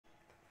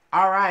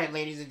Alright,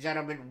 ladies and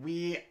gentlemen,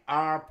 we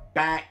are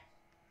back.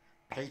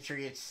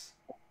 Patriots,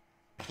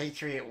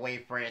 Patriot Way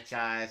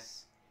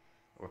franchise.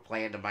 We're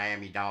playing the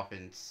Miami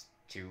Dolphins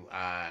to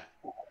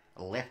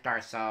lift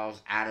ourselves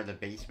out of the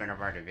basement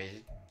of our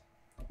division.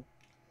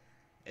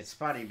 It's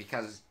funny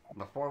because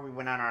before we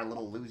went on our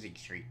little losing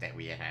streak that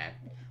we had.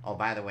 Oh,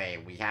 by the way,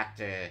 I'm going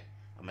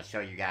to show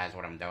you guys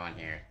what I'm doing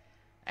here.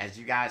 As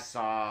you guys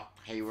saw,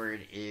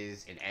 Hayward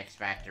is an X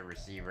Factor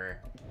receiver.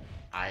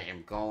 I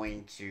am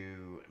going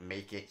to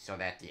make it so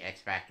that the X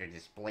Factor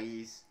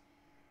displays,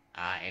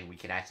 and we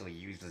can actually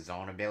use the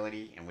zone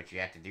ability. And what you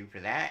have to do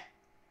for that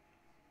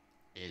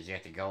is you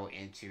have to go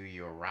into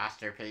your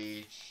roster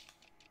page,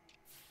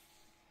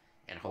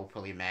 and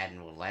hopefully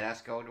Madden will let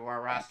us go to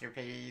our roster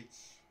page.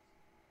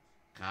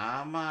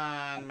 Come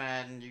on,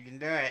 Madden, you can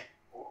do it.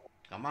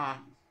 Come on.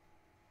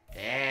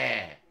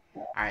 Yeah.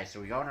 Alright,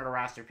 so we go into the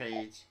roster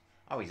page.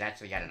 Oh, he's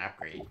actually got an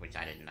upgrade, which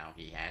I didn't know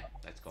he had.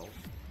 Let's go.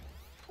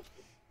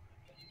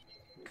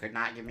 Could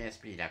not give me a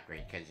speed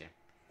upgrade, could you?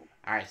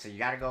 Alright, so you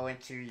gotta go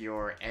into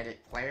your edit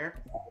player.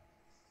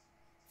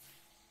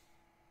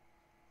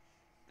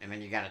 And then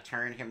you gotta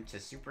turn him to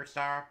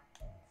superstar.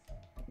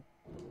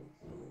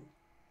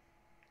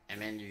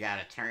 And then you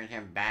gotta turn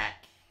him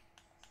back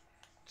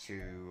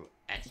to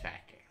X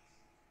Factor.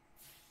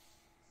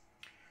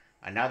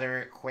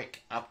 Another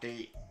quick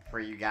update for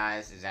you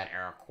guys is that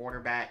our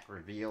quarterback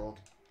revealed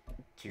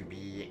to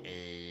be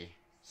a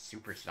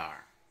superstar.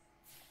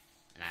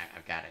 And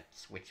I've got to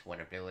switch what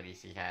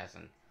abilities he has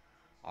and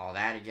all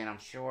that again, I'm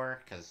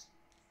sure, because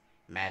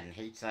Madden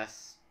hates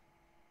us.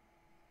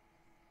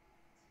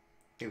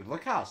 Dude,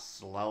 look how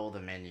slow the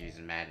menus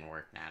in Madden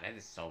work now. That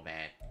is so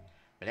bad.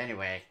 But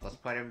anyway, let's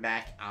put him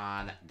back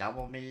on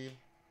double me.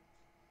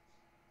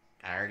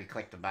 I already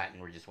clicked the button.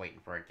 We're just waiting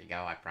for it to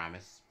go, I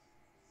promise.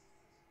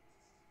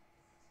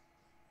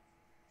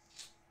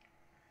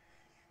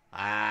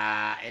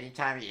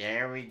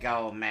 There we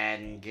go,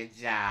 Madden. Good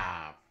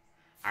job.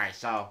 Alright,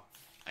 so,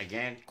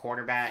 again,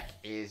 quarterback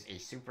is a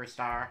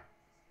superstar.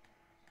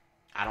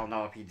 I don't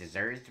know if he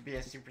deserves to be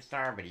a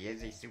superstar, but he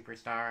is a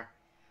superstar.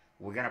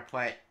 We're gonna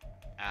put,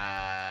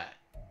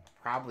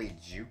 probably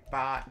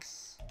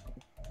jukebox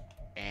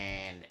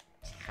and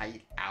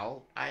tight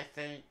out, I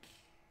think.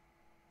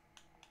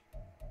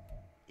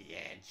 Yeah,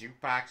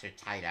 jukebox or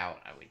tight out,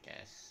 I would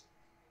guess.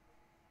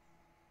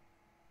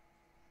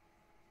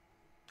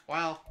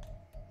 Well,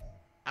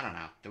 I don't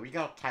know. Do we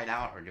go tight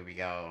out or do we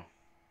go...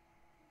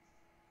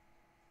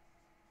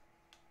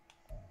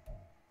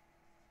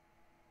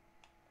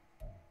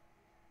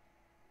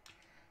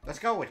 Let's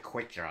go with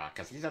quick draw,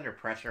 because he's under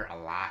pressure a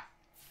lot.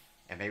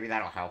 And maybe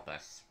that'll help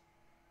us.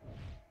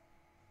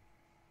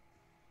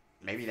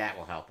 Maybe that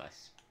will help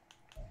us.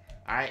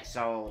 Alright,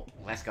 so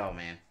let's go,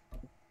 man.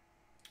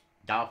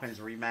 Dolphins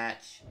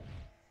rematch.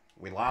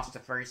 We lost the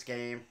first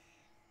game.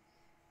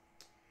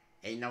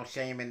 Ain't no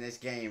shame in this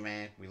game,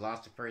 man. We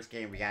lost the first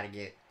game. We got to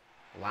get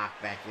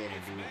locked back in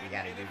and do what we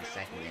got to do the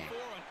second game.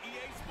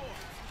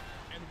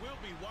 And we'll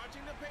be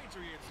watching the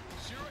Patriots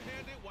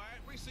sure-handed wide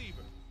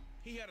receiver.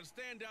 He had a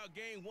standout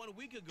game 1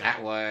 week ago.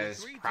 That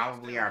was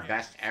probably our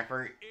best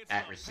effort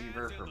at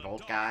receiver for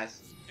both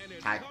guys.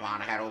 Tyquan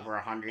had over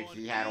 100.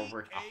 He had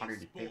over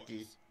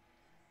 150.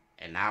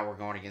 And now we're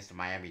going against the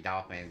Miami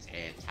Dolphins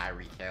and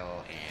Tyreek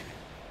Hill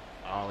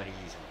and all of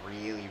these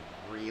really,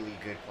 really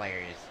good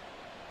players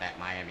that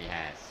Miami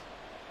has.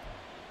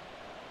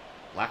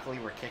 Luckily,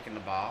 we're kicking the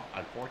ball.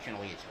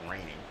 Unfortunately, it's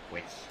raining,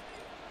 which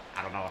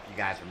I don't know if you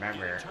guys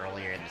remember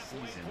earlier in the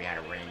season we had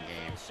a rain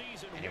game,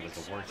 and it was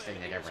the worst thing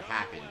that ever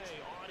happened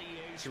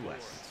to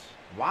us.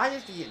 Why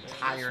is the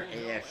entire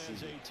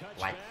AFC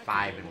like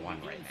 5-1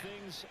 right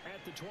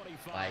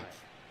now? Like,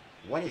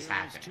 what is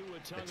happening?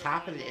 The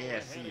top of the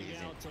AFC is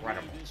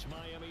incredible.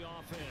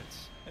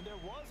 And there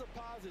was a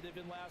positive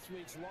in last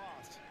week's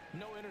loss.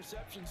 No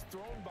interceptions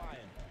thrown by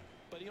him.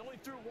 But he only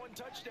threw one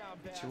touchdown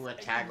pass. Tua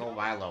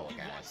Tagovailoa,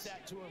 guys.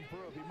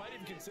 He might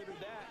even consider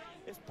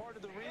that as part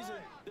of the reason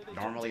that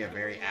normally a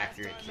very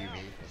accurate QB.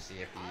 We'll see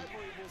if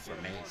he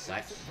remains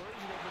such.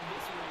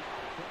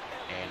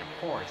 And of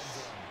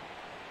course,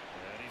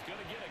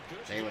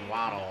 Jalen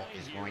Waddle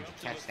is going to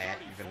catch that,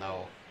 even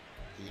though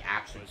he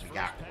absolutely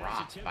got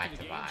rocked by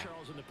Tabai.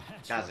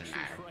 Doesn't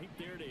matter. Right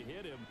there to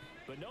hit him,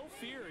 but no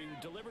fear. He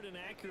delivered an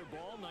accurate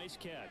ball. Nice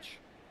catch.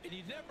 And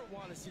you never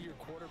want to see your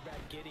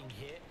quarterback getting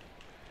hit.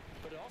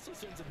 But it also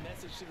sends a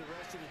message to the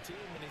rest of the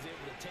team when he's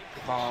able to take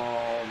the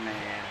oh,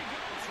 man.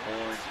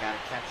 Ford's got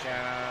to catch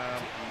up.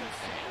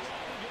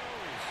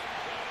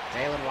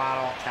 Jalen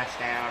Waddle,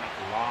 touchdown,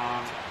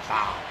 long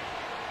bomb.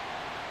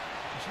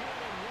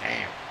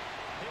 Damn.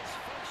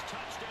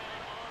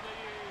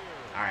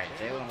 Alright,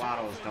 Jalen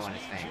Waddle is doing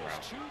his thing, bro.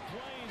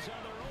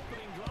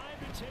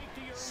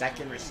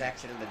 Second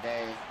reception of the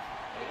day.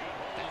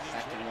 That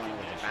second one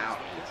was about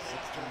a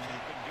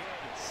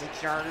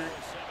 66-yarder,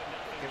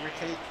 give or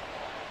take.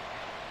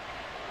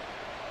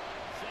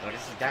 So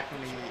this is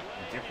definitely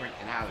different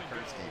than how the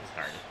first game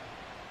started.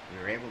 We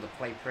were able to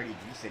play pretty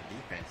decent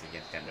defense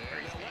against them the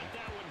first game.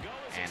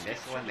 And this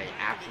one, they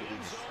absolutely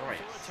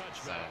destroyed us.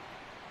 So,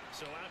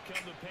 So out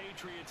come the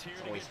Patriots here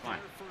It's to always get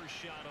fun. their first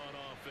shot on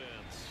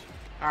offense.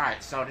 Alright,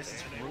 so this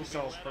is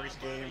Russo's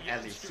first game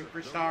as a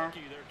superstar.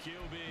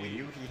 We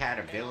knew he had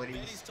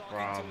abilities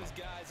from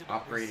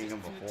upgrading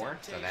him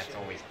before, so that's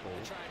always cool.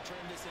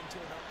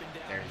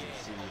 There you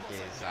see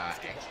his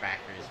X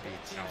Factor is being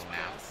shown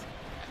now.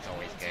 That's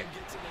always good.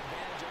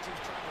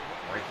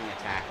 Breaking a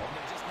tackle.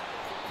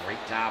 Great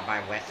job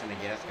by Weston to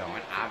get us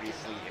going.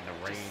 Obviously, in the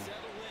rain,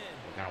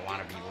 we're going to want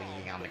to be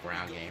leaning on the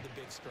ground game.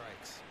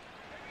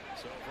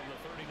 So from the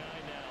 39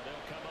 now,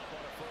 they'll come up on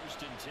a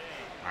 1st and 10.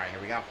 Alright,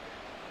 here we go. Out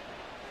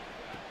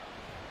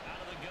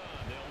of the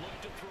gun, they'll look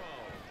to throw.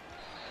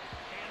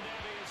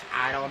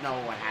 I don't know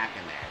what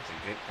happened there. It's a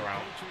good throw.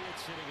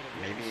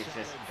 Maybe it's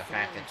just the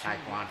fact that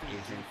Taekwon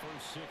isn't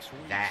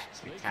that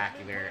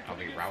spectacular of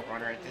a route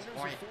runner at this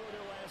point.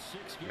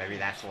 Maybe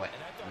that's what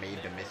made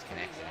the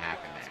misconnection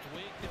happen there.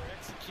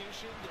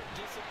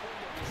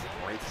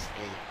 Breaks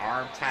a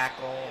arm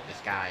tackle. This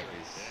guy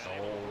is so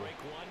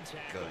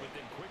good.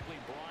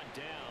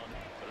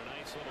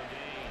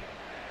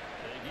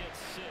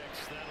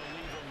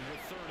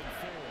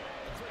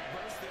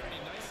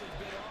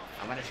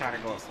 I'm going to try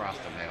to go across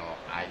the middle.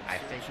 I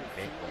think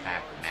Vic will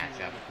have a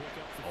matchup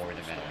over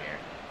the middle here.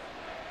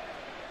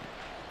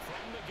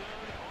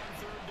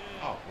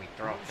 Oh, we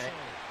throw a pick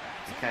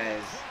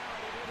because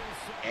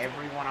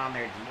everyone on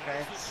their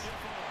defense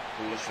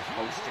who was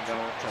supposed to go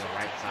to the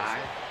right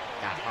side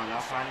got hung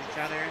up on each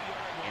other,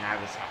 and I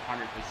was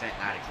 100%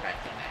 not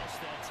expecting that.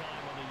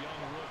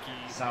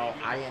 So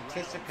I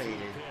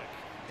anticipated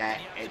that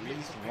at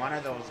least one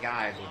of those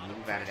guys would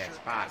move out of that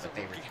spot, but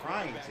they were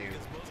trying to.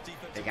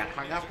 They got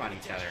hung up on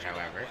each other,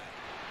 however.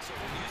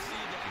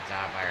 Good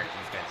job by our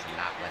defense to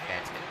not let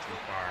that get too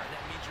far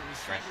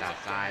stretched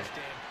outside.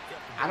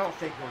 I don't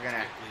think we're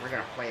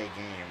gonna play a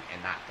game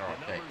and not throw a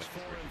pick with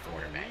this rookie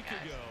quarterback,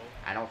 guys.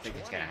 I don't think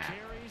it's gonna happen.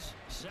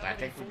 So I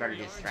think we better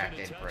get strapped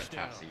in for a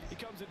tough season.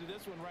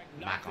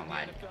 I'm not gonna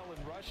lie to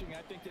you.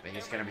 I think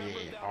it's gonna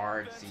be a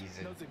hard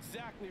season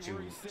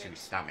to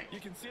stomach.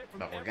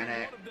 But we're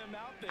gonna.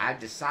 I've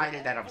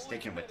decided that I'm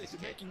sticking with this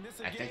kid.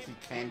 I think he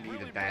can be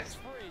the best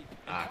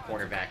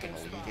quarterback in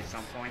the league at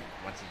some point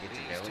once he gets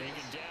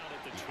abilities.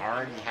 He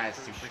already has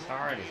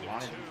superstar, and as long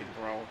as he can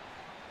throw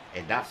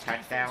enough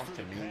touchdowns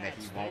to mean that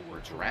he won't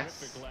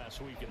regress,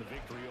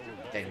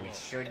 then we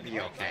should be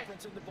okay.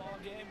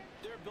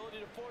 Their ability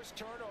to force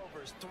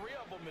turnovers, 3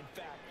 of them in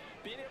fact.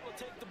 Being able to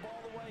take the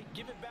ball away,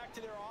 give it back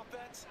to their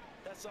offense,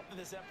 that's something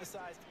that's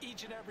emphasized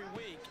each and every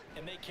week,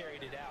 and they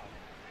carried it out.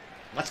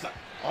 Let's go.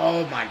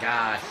 Oh my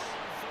gosh.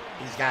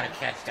 He's got to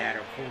catch that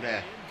or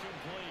Kuda.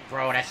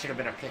 Bro, that should have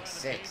been a pick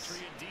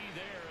 6.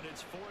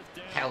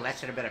 Hell, that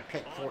should have been a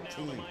pick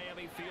 14.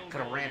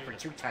 Could have ran for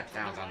 2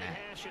 touchdowns on that.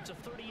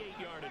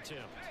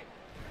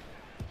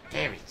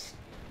 Damn it.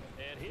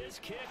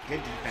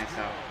 Good defense,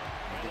 though.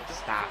 They get the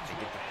stop. They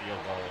get the field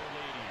goal.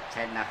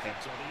 10-0.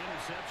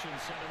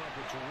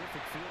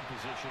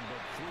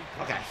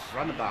 Okay,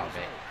 run the ball,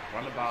 Vic.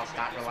 Run the ball.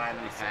 Stop relying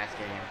on the pass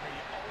game.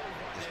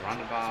 Just run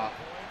the ball.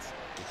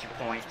 Get your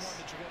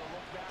points.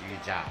 Do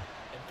your job.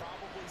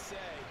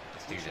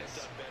 Let's do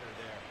this.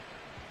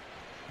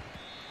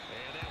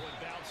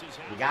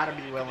 We got to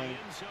be willing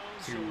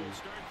to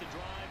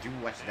do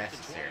what's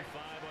necessary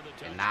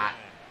and not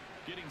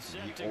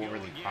be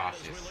overly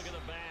cautious.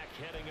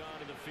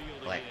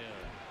 Like,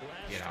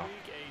 you know,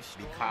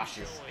 be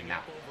cautious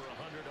enough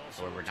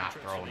so we're not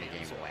throwing the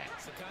game away.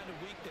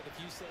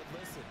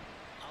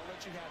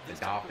 The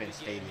Dolphin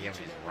Stadium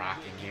is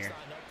rocking here.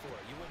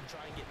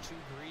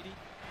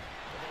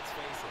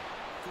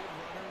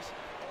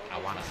 I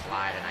want to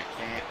slide and I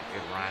can't.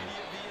 Good run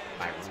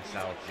by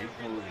Russo. Juke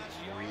move is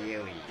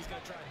really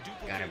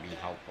going to be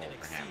helpful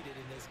for him.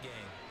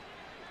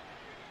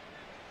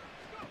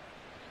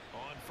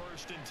 On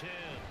 1st and 10,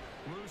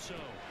 Russo.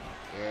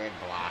 Good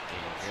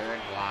blocking.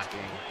 Good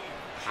blocking.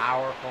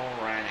 Powerful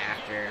run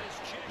after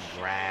he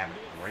grabbed.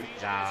 Great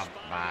job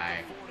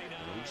by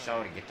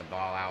Russo to get the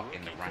ball out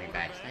in the running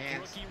back's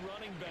hands.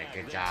 And a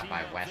good job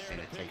by Weston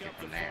to take it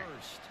from there.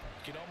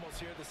 You can almost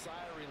hear the sigh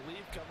of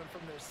relief coming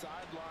from their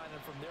sideline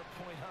and from their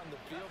point on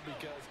the field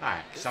because...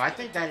 Alright, so I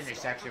think that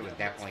interception was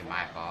definitely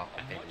my fault.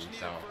 I think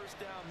Russo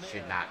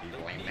should not be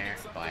blamed there,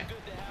 but...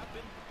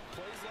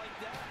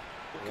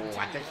 Oh,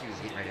 I think he was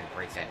getting ready to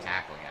break that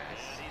tackle,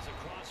 guys.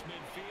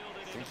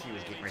 I think he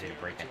was getting ready to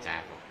break that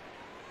tackle.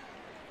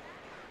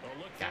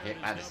 Got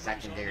hit by the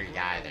secondary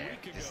guy there.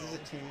 This is a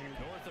team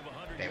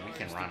that we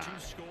can run on.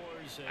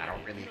 I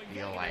don't really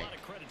feel like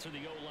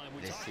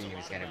this team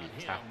is going to be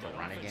tough to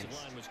run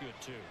against.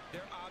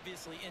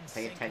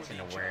 Pay attention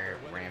to where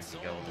Ramsey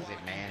goes. Is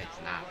it man? It's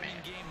not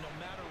man.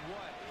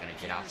 Going to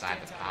get outside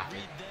the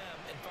pocket.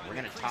 We're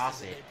going to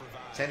toss it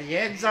to the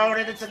end zone,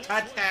 and it's a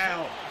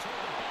touchdown.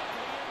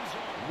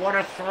 What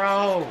a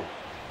throw.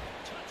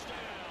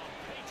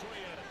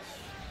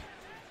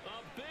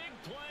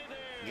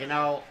 You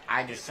know,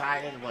 I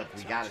decided, look,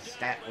 we got to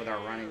step with our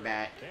running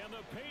back.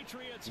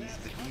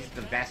 He's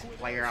the best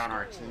player on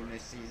our team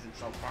this season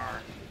so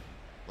far.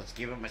 Let's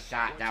give him a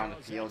shot down the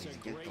field. He's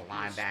against the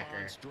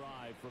linebacker,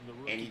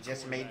 and he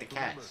just made the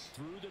catch.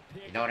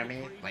 You know what I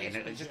mean? Like, and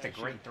it was just a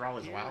great throw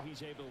as well.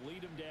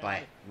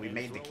 But we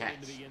made the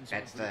catch.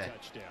 That's the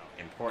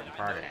important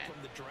part of that.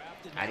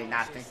 I did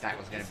not think that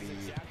was going to be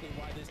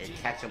a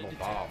catchable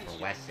ball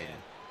for Weston.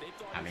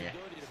 I mean,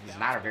 he's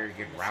not a very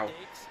good route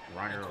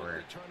runner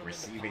or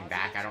receiving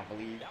back, I don't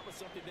believe.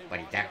 But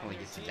he definitely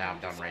gets the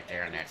job done right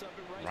there on that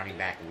running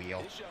back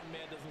wheel.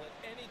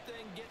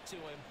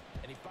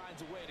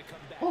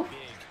 Whew,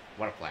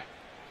 what a play.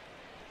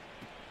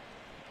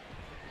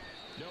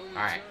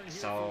 Alright,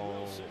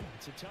 so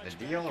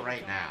the deal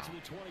right now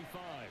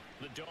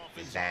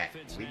is that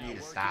we need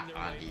to stop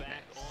on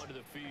defense.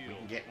 We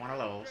can get one of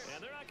those,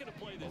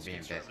 we'll be in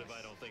business.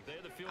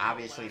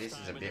 Obviously, this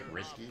is a bit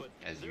risky,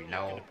 as you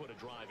know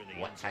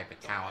what type of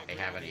talent they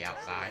have on the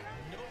outside,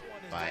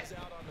 but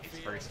it's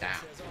first down.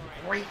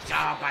 Great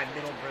job by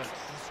Middlebrooks,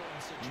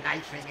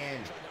 knifing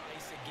in.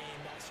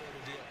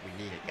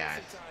 We need it,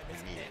 guys. We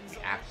need it. We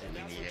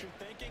absolutely need it.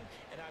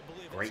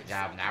 Great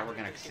job. Now we're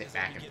going to sit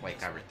back and play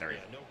cover 3.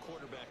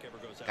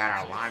 Got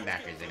our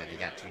linebackers in it. They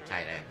got 2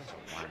 tight ends. So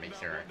we want to make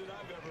sure,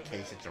 in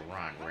case it's a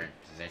run, we're in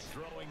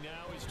position.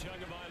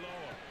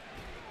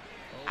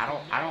 I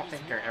don't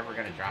think they're ever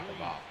going to drop a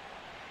ball.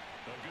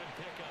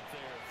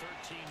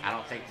 I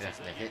don't think the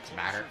hits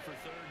matter.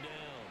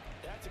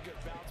 That's a good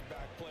bounce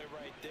back play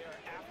right there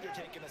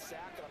after taking a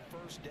sack on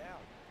first down.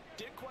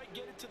 Didn't quite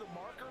get it to the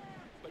marker,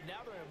 but now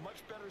they're in a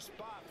much better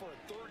spot for a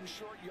 3rd and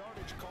short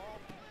yardage call.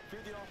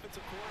 The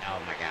offensive oh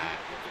my God.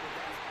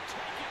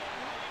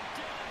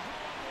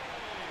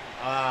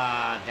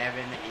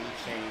 Devin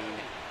A-Chain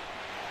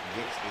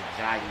gets a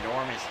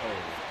ginormous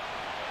hold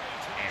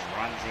and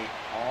runs it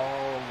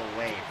all the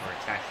way for a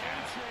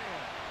touchdown.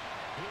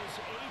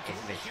 This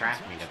is a track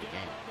meet of the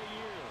game.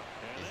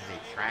 This is a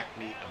track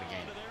meet of the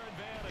game.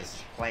 This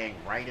is playing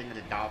right into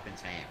the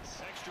Dolphins'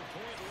 hands.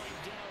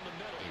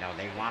 You know,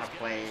 they want to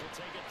play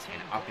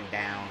an up and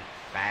down,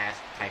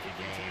 fast type of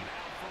game.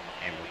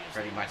 And we're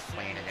pretty much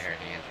playing into their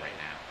hands right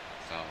now.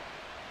 So,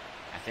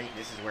 I think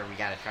this is where we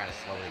got to try to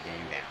slow the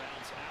game down.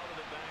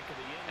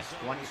 A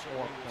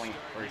 24-point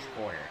first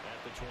quarter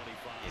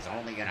is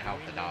only going to help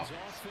the Dolphins.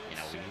 You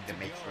know, we need to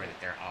make sure that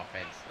their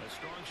offense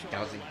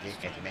doesn't get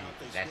as many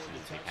possessions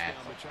as they've had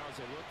so far.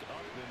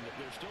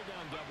 They're still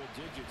down double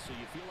digits, so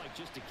you feel like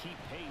just to keep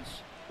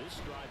pace, this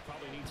drive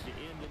probably needs to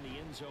end in the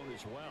end zone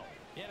as well.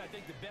 Yeah, and I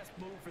think the best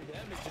move for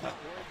them is to not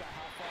worry about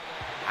how far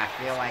I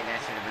feel like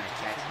that should have been a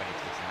catch, but it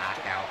gets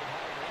knocked out.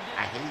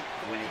 I hate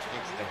when it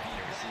hits the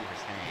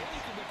receiver's hands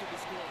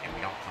and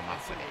we don't come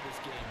up with it.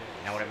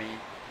 You know what I mean?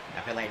 I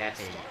feel like that's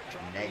a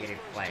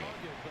negative play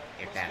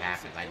if that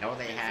happens. I know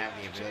they have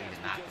the ability to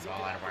knock the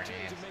ball out of our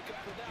hands.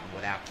 Even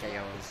without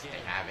KOs,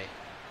 they have it.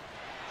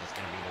 It's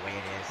going to be the way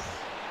it is.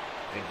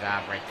 Good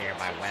job right there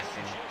by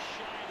Weston.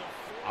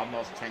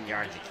 Almost 10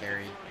 yards of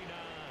carry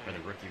for the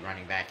rookie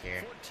running back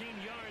here.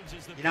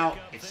 You know,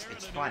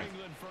 it's funny.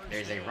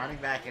 There's a running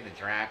back in the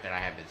draft that I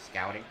have been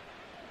scouting.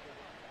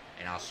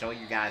 And I'll show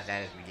you guys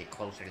that as we get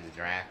closer to the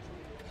draft.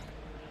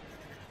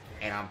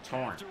 And I'm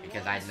torn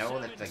because I know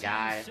that the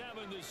guy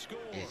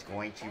is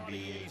going to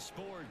be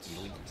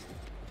elite.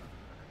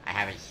 I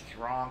have a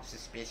strong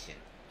suspicion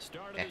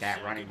that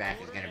that running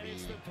back is going to be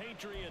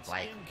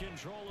like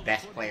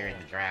best player in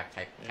the draft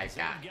type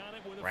guy,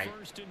 right?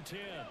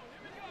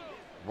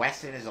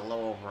 Weston is a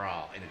low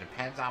overall, and it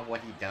depends on what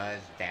he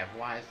does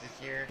dev-wise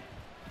this year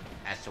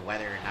as to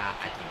whether or not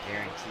I can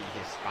guarantee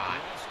his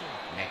spot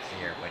next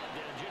year. But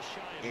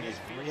it is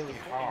really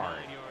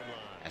hard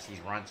as he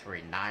runs for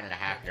a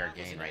 9.5-yard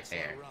gain right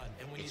there.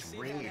 It's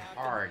really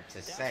hard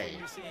to say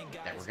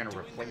that we're going to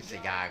replace a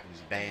guy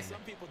who's been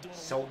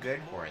so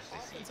good for us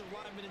this season.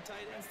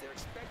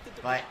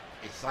 But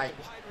it's like,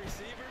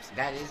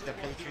 that is the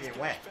Patriot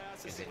way,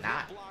 is it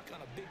not?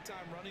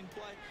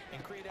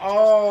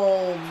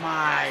 Oh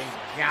my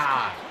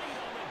God.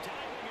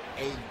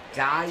 A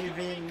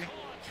diving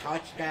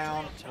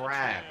touchdown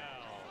grab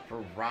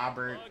for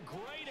Robert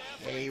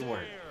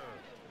Hayward.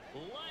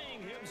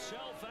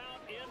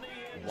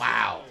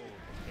 Wow.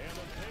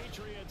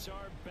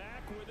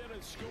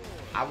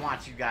 I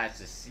want you guys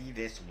to see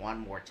this one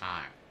more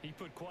time.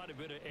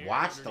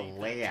 Watch the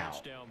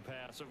layout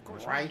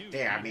right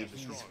there. I mean,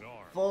 he's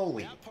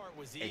fully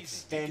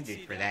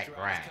extended for that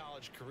grab.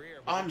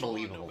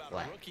 Unbelievable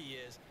play.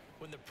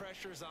 When the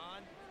pressure's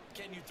on,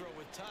 can you throw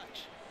with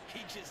touch?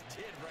 He just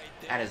did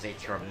right there. That is a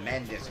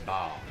tremendous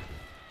ball.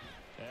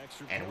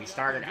 And we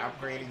started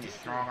upgrading his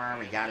strong arm.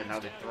 We got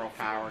another throw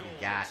power. He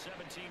got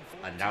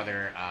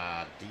another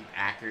deep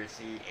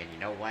accuracy. And you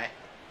know what?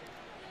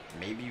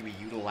 Maybe we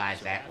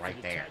utilize that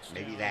right there.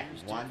 Maybe that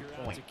 1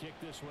 point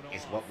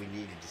is what we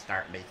needed to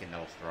start making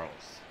those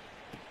throws.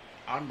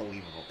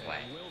 Unbelievable play.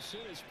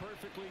 Wilson is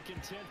perfectly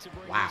content to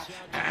bring Wow. this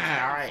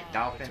out. All right,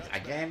 Dolphins.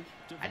 Again,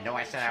 I know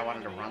I said I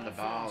wanted to run the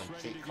ball and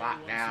take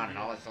clock down and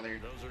all this other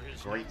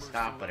great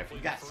stuff, but if you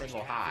got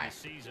single high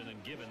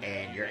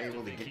and you're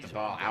able to get the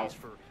ball out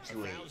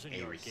to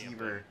a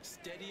receiver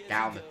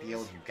down the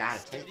field, you got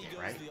to take it,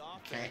 right? You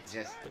can't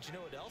just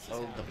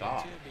hold the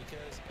ball.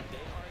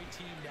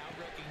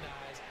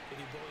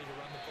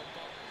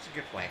 It's a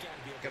good play.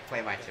 Good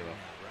play by Tua.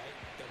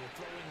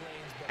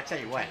 I tell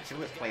you what,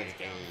 Tua's played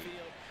a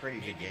pretty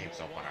good game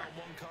so far.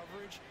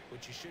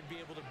 Which you should be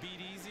able to beat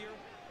easier.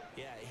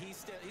 Yeah,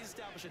 he's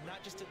establishing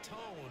not just a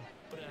tone,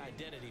 but an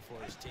identity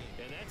for his team.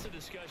 And that's a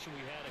discussion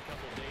we had a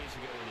couple of days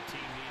ago in the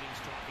team meetings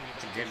talking about.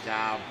 It's a good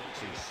job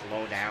to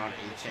slow down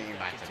A-Chain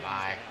by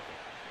Tabai,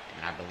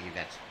 and I believe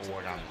that's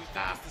Ford on the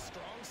stop.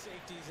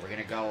 We're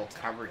going to go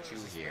cover 2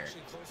 here.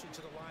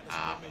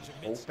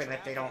 Hoping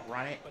that they don't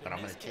run it, but I'm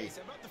going to take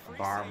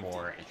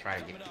Barmore and try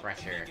to get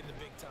pressure.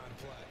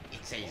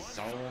 It's a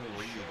zone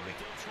read with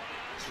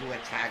Tua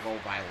Tago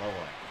by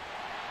Loa.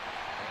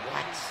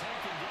 What?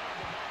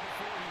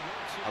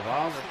 Of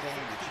all the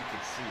things that you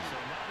could see,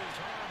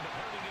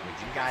 would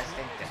you guys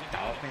think the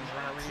Dolphins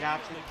run a read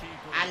option?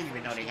 I didn't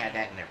even know they had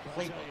that in their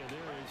playbook.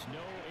 There is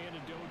no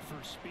antidote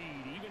for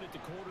speed, even at the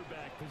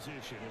quarterback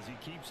position, as he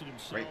keeps it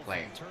himself.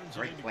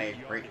 Great play,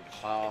 great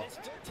call,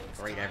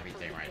 great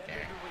everything right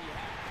there.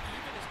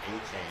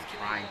 A-Chain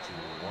trying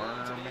to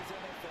worm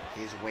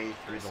his way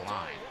through the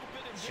line.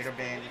 Should have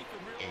been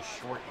a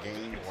short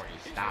gain or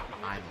a stop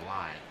behind the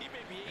line.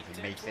 If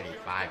he makes it a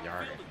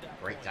 5-yarder.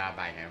 Great job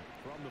by him.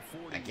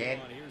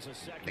 Again,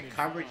 the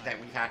coverage that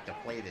we have to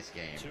play this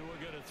game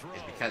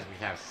is because we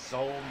have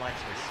so much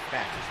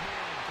respect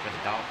for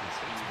the Dolphins'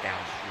 speed down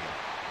the field.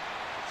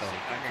 So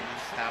the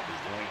underneath stop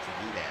is going to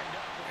be there.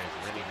 There's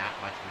really not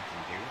much we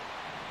can do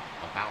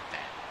about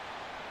that.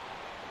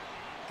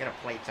 Gonna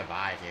play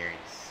Tabai here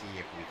and see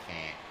if we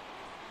can't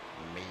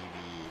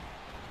maybe.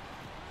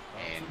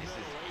 And this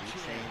is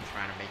A-Chain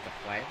trying to make a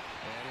play.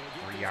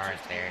 3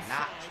 yards there.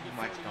 Not too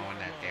much going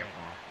out there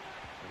for him.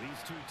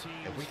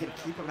 If we can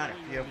keep him at a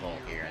field goal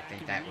here, I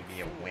think that would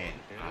be a win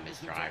on this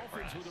drive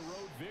for us.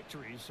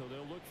 So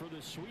they'll look for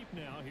the sweep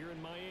now here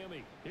in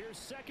Miami. Here's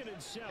 2nd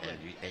and 7.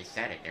 They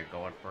said it. They're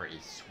going for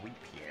a sweep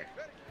here.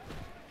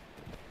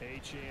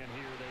 A-Chain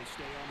here. They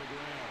stay on the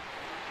ground.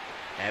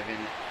 Evan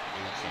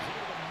A-Chain.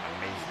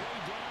 Amazing.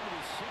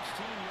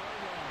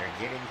 They're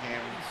getting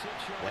him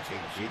what they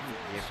didn't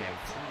give him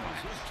too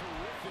much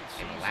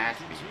in the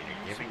last meeting.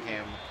 They're giving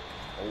him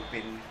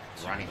open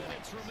running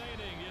lanes.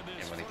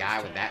 And with a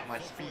guy with that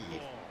much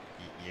speed,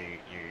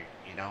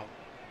 you know,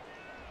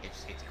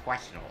 it's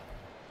questionable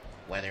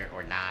whether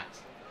or not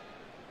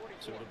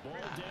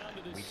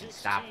we can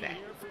stop that.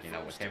 You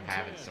know, with him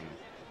having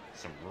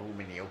some room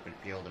in the open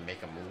field to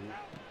make a move.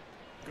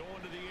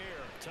 Going to the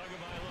air.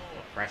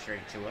 Pressure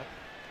into it.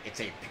 It's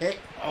a pick.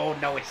 Oh,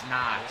 no, it's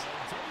not.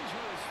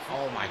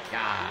 Oh, my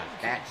God.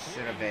 That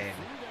should have been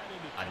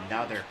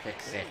another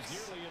pick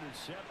 6.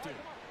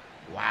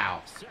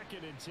 Wow.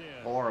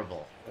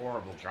 Horrible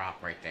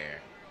drop right there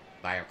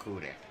by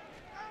Okuda.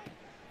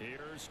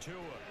 Here's Tua.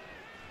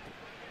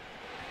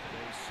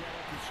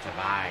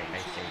 Tabai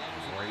makes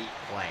a great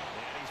play.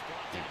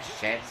 He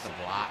sheds the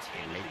block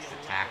and makes the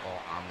tackle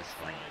on the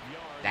screen.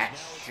 That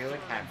should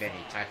have been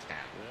a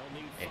touchdown,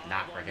 if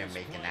not for him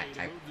making that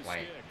type of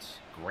play.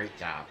 Great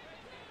job.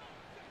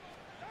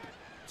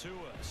 Tua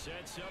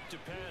sets up to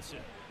pass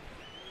it.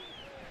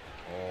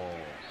 Oh,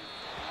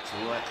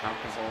 Tua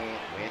comfortable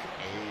with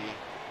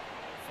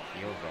a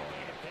field goal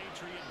here.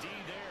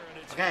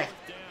 Okay,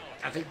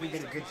 I think we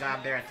did a good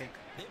job there. I think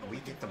we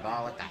get the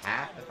ball at the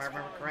half, if I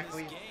remember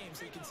correctly.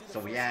 So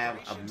we have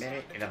a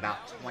minute and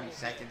about 20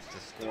 seconds to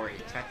score a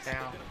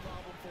touchdown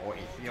or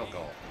a field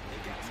goal. If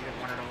we do either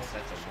one of those,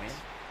 that's a win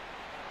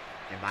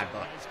in my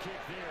book.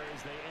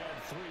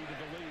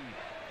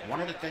 One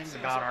of the things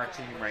about our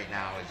team right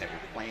now is that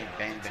we're playing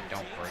bend but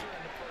don't break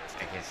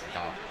against the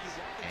Dolphins.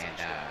 And,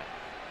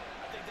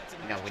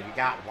 you know, when you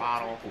got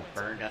Waddle, who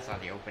burned us on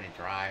the opening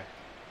drive,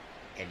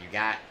 and you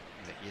got,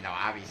 you know,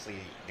 obviously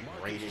the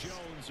greatest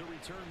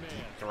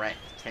deep threat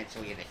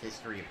potentially in the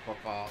history of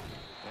football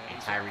in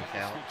Tyreek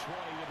Hill,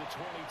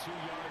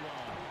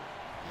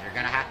 you're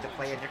going to have to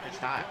play a different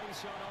style.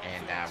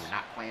 And we're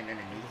not playing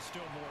underneath.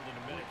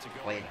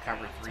 We're playing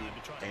cover 3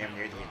 damn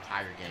near the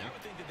entire game.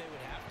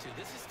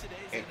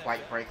 And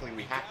quite frankly,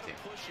 we have to.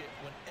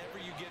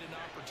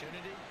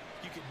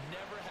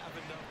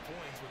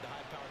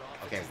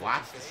 Okay,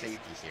 watch the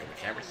safeties here.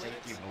 Whichever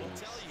safety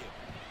moves.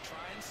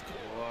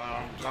 Well,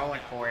 I'm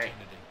going for it.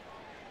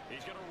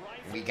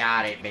 We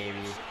got it, baby.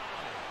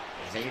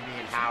 Xavier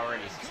Howard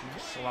is too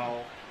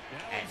slow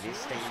at this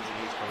stage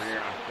in his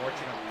career.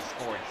 Unfortunately, we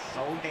scored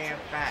so damn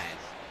fast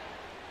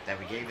that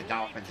we gave the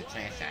Dolphins a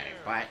chance at it.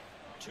 But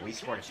we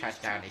scored a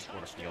touchdown, they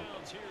scored a field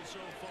goal.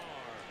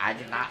 I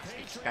did not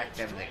expect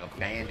them to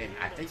abandon.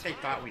 I think they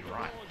thought we'd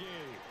run.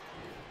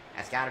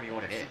 That's got to be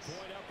what it is.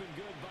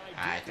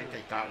 I think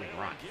they thought we'd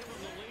run.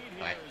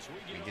 But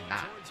we did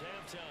not.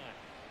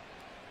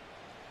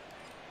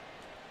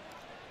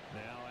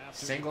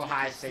 Single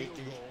high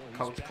safety.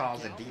 Coach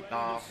calls a deep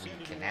ball. We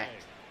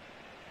connect.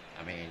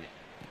 I mean,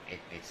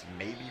 it's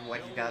maybe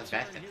what he does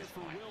best at this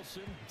point.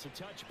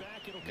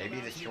 Maybe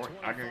the short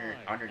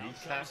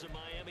underneath stuff,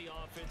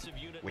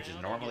 which is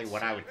normally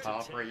what I would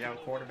call for a young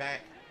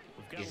quarterback,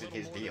 isn't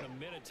his deal. A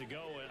minute to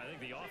go, and I think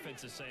the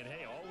offense is saying,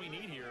 hey, all we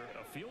need here,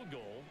 a field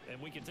goal, and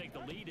we can take the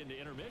lead into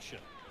intermission.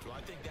 Well,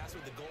 I think that's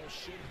what the goal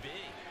should be.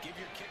 Give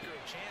your kicker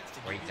a chance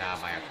to Great job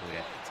by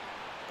Akuda.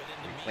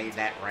 We played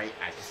that right.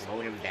 I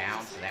slowed him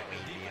down so that way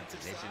he'd be in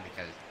position,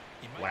 because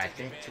what I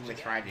think Tua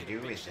tried to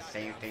do is the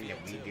same thing that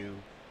we do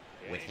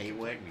with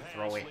Haywood. We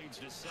throw it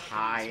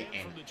high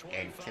and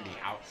to the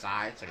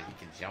outside so that he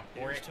can jump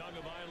for it.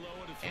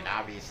 And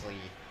obviously...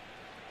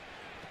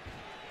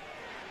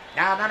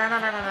 No.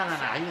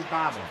 He was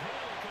bobbing.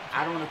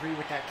 I don't agree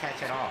with that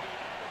catch at all.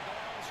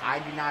 I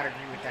do not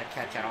agree with that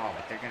catch at all,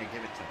 but they're going to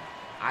give it to him.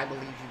 I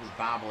believe he was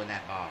bobbling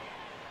that ball.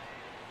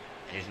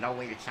 And there's no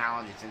way to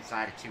challenge. It's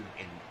inside of 2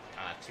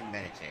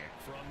 minutes here.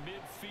 From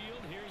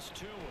midfield, here's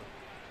Tua.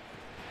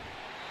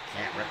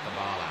 Can't rip the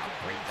ball out.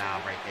 Great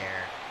job right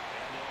there.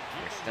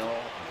 We're still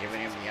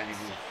giving him the underneath.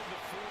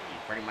 You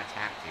pretty much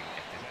have to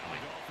at this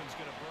point.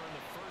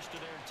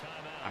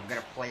 I'm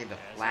going to play the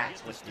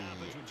flats with the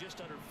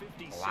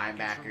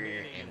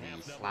linebacker in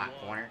the slot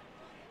corner.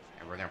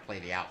 And we're going to play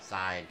the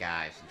outside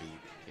guys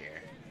deep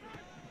here.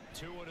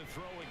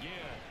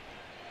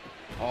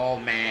 Oh,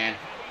 man.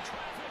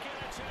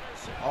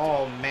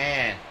 Oh,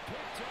 man.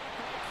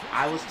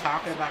 I was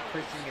talking about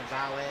Christian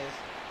Gonzalez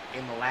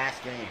in the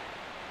last game.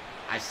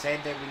 I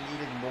said that we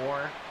needed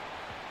more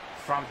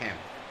from him.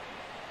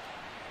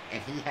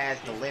 And he has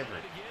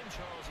delivered.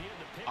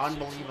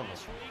 Unbelievable.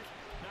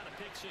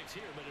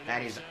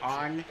 That is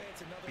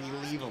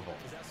unbelievable.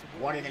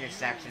 What an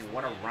interception.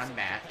 What a run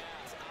back.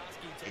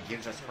 It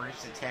gives us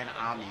 1st and 10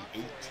 on the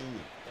 18.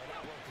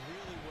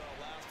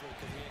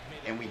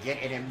 And we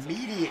get an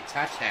immediate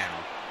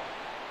touchdown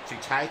to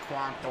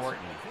Tyquan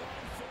Thornton.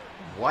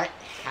 What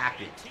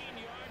happened?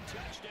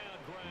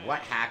 What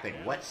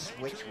happened? What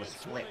switch was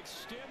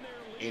flipped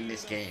in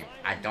this game?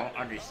 I don't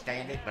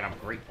understand it, but I'm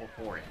grateful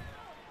for it.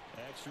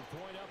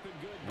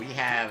 We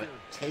have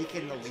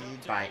taken the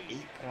lead by 8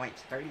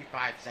 points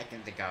 35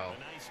 seconds ago.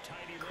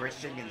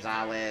 Christian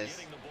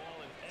Gonzalez,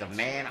 the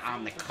man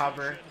on the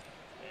cover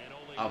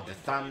of the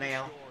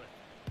thumbnail,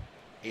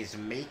 is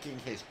making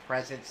his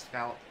presence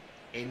felt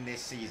in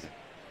this season.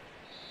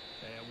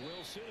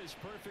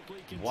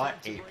 What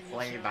a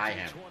play by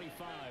him.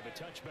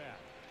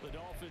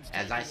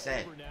 As I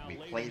said, we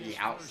played the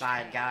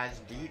outside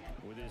guys deep,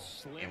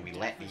 and we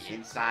let the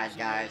inside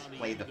guys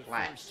play the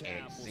flats,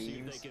 and it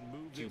seems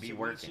to be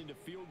working.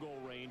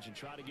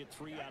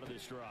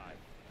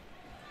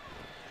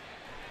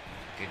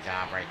 Good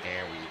job right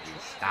there. We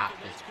stopped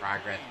his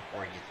progress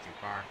before he gets too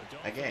far.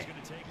 Again,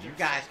 you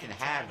guys can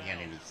have the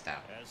underneath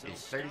stuff.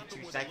 There's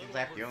 32 seconds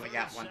left. You only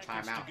got 1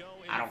 timeout.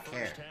 I don't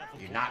care.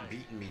 You're not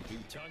beating me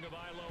deep.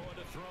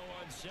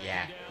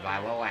 Yeah,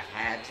 Vailoa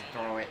had to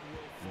throw it.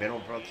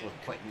 Middlebrooks was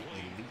putting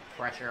elite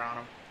pressure on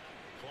him.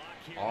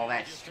 All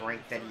that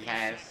strength that he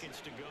has.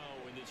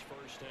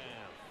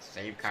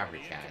 Same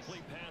coverage, guys.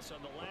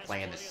 We're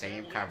playing the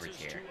same coverage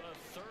here.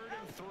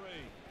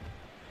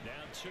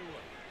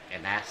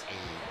 And that's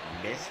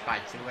a miss by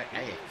Tua.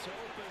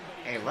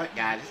 Hey, look,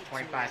 guys, it's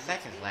 25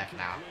 seconds left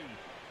now.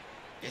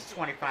 It's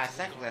 25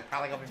 seconds left.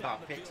 Probably going to be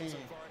about 15,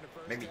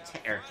 maybe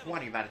 10 or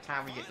 20 by the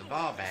time we get the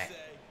ball back.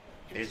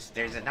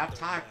 There's enough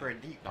time for a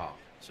deep ball.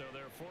 So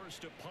they're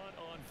forced to punt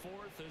on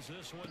 4th as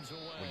this one's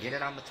away. We get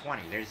it on the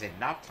 20. There's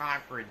enough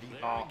time for a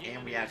deep ball,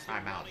 and we have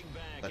timeouts.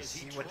 Let's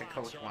see what the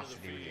coach wants to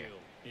do here.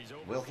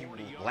 Will he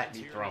let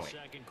me throw it?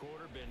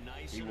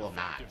 He will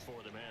not.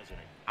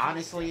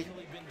 Honestly,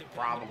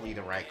 probably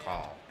the right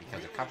call,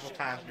 because a couple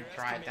times we've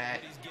tried that,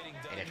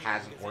 and it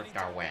hasn't worked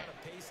our way.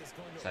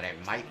 So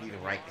that might be the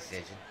right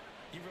decision.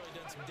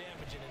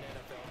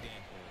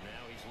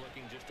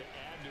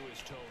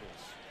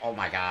 Oh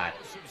my God.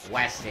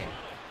 Weston,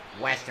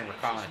 we're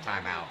calling a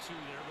timeout.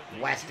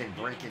 Weston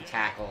breaking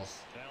tackles.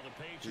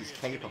 He's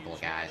capable,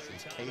 guys.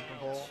 He's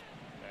capable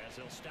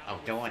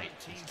of doing it.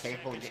 He's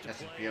capable of getting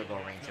us in field goal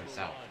range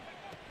himself.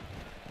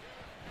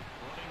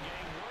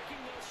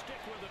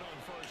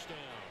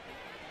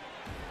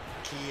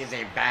 He is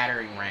a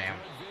battering ram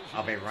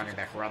of a running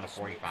back. We're on the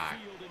 45.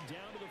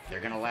 They're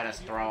going to let us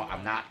throw.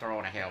 I'm not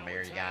throwing a Hail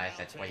Mary, guys.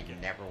 That's why he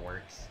never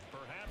works.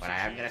 But I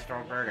am going to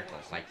throw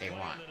verticals like they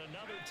want.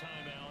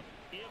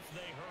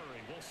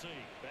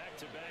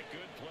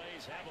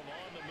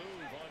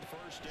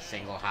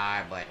 Single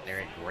high, but they're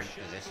in great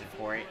position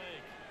for it.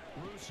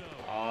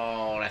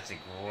 Oh, that's a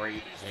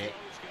great hit.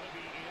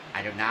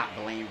 I do not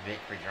blame Vic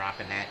for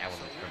dropping that. That was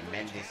a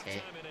tremendous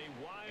hit.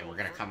 And we're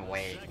going to come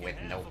away with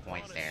no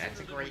points there. That's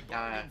a great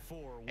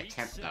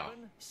attempt, though,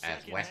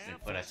 as Weston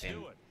put us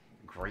in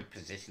great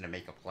position to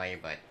make a play.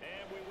 But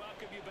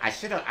I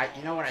should have,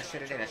 you know what I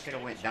should have did? I should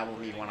have went double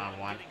me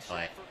one-on-one,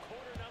 but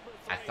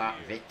I thought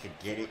Vic could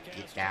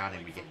get down,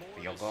 and we get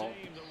the field goal.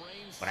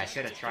 But I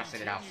should have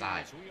trusted it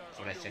outside. That's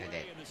what I should have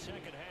did.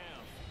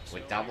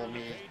 with double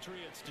me,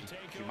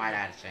 he might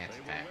have a chance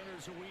at that.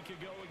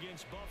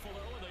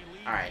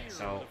 Alright,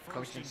 so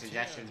coaching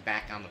suggestions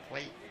back on the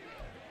plate.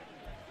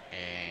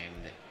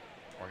 And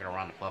we're going to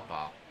run the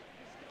football.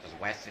 Because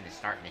Weston is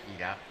starting to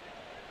heat up.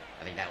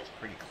 I think that was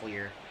pretty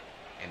clear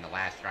in the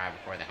last drive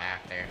before the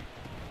half there.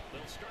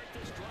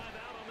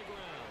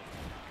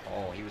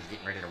 Oh, he was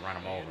getting ready to run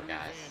him over,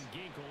 guys.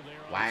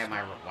 Why am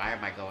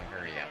I going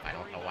hurry up? I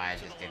don't know why I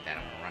just did that.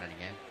 I'm going to run it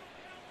again.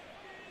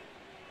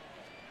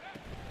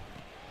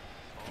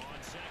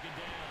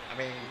 I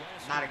mean,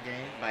 not a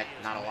game, but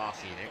not a loss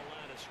either.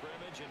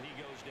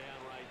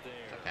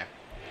 Okay.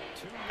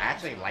 I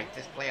actually like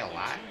this play a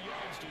lot.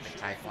 The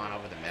Taekwon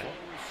over the middle.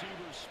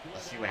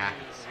 Let's see what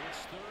happens.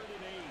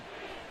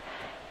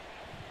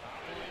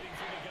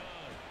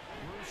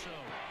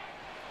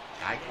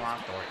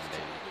 Taekwon Thornton,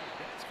 baby.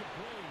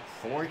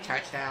 4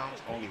 touchdowns,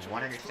 only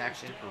 1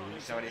 interception for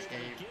Russo this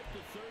game.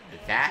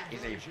 That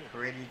is a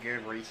pretty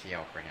good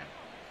ratio for him.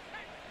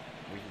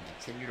 We can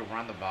continue to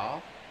run the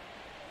ball.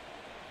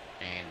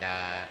 And,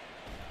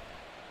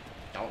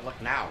 don't look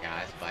now,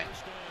 guys, but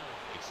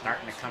it's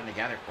starting to come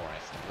together for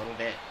us a little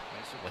bit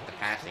with the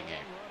passing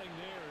game.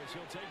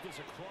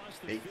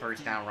 Big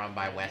first down run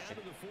by Weston.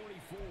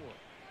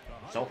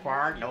 So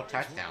far, no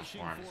touchdowns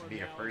for him. This will be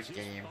the first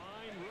game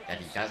that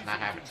he does not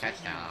have a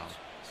touchdown,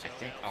 I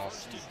think, all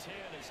season.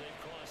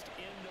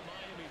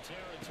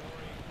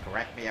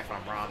 Correct me if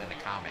I'm wrong in the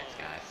comments,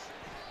 guys.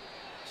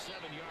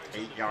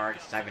 8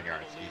 yards, 7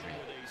 yards, excuse me,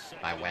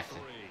 by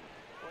Weston.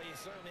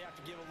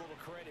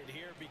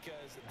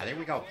 I think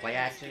we go play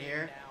action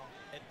here,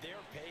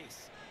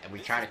 and we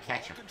try to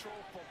catch him.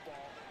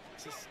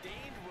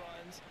 Sustained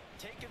runs,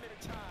 take him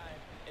at a time,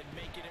 and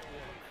making it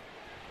work.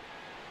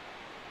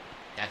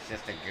 That's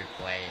just a good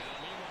play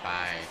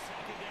by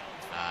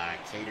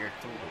Cater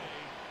Toho.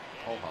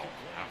 I don't know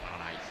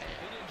how you say it.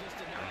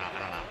 I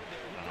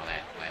don't know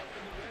that, but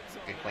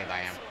good play by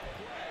him.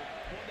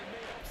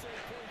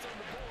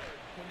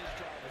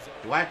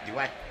 Do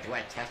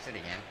I test it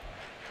again?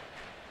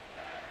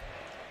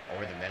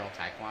 Over the middle,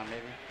 Taekwon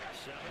maybe?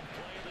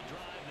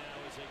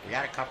 We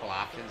got a couple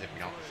options if we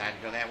don't decide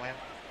to go that way.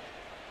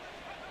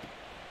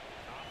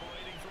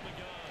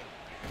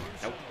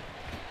 Nope.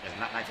 There's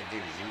nothing I can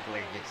do.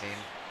 Ziegler gets in.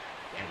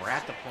 And we're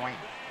at the point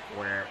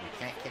where we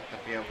can't kick the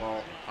field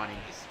goal and punting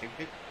is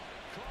stupid.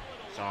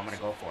 So I'm going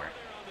to go for it.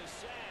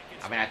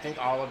 I mean, I think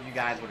all of you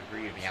guys would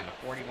agree with me. On the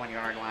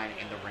 41-yard line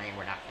in the rain,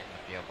 we're not kicking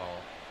the field goal.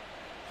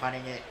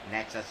 Punting it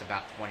nets us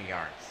about 20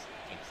 yards.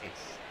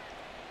 It's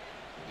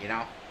you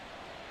know.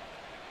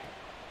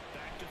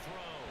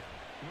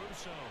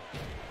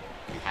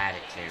 We had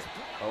it too.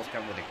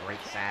 Holcomb with a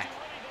great sack.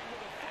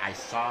 I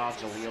saw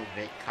Jaleel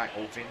Vick cut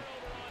open,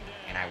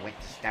 and I went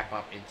to step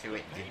up into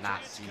it. Did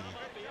not see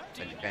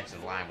the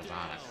defensive line was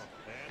on us.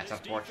 That's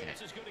unfortunate.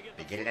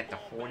 They get it at the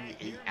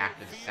 48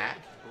 after the sack.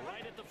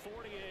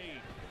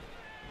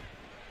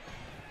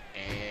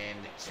 And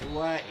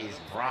Tua is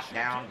brought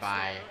down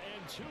by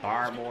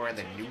Barmore,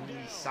 the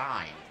newly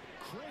signed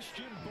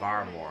Christian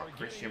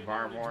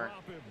Barmore.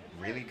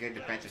 Really good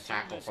defensive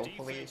tackle.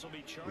 Hopefully,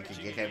 we can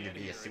get him to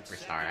be a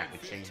superstar. That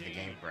would change the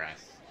game for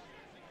us.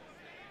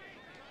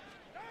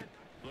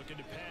 Looking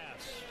to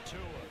pass. Tua.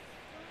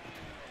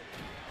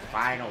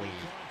 Finally,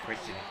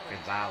 Christian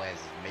Gonzalez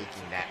is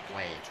making that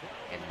play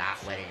and not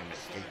letting him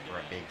escape for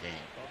a big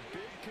game.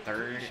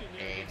 3rd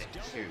and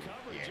 2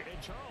 here.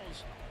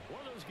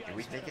 Do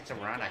we think it's a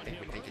run? I think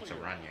we think it's a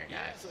run here,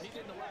 guys. He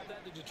didn't allow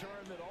that to deter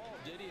him at all,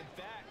 did he? In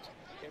fact,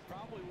 it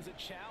probably was a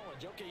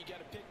challenge. Okay, you got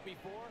to pick me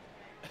 4.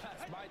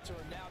 That's my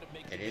turn now to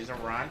make it is a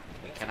run.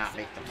 We cannot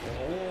make the play.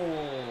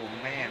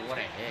 Oh, man, what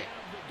a hit.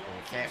 But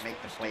we can't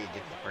make the play and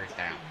get the first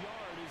down.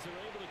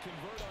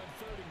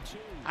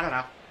 I don't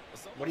know.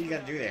 What are you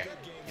going to do there?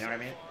 You know what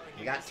I mean?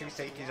 You got 2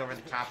 safeties over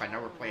the top. I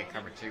know we're playing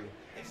cover 2,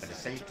 but the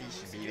safeties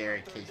should be there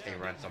in case they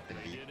run something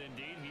deep.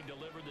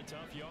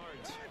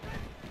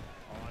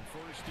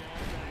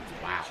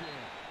 Wow.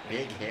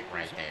 Big hit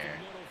right there.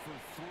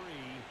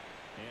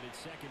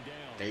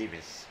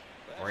 Davis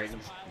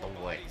brings the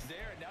wood.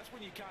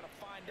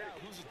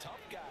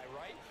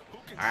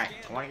 Alright,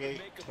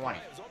 28-20.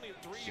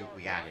 See what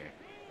we got here.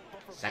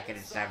 2nd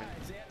and 7.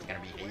 It's going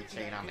to be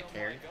A-Chain on the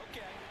carry.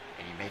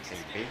 And he makes a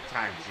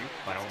big-time juke,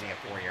 but only a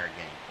 4-yard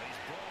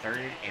gain.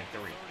 3rd and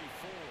 3.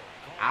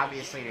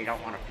 Obviously, they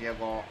don't want a field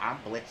goal. I'm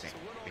blitzing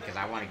because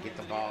I want to get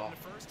the ball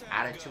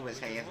out of Tua's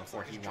hands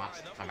before he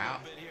wants to come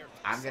out.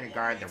 I'm going to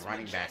guard the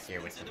running back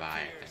here with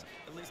Tobias.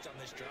 At least on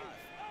this drive.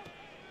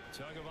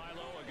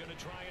 Tagovailoa are going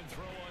to try and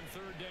throw on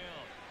 3rd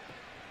down.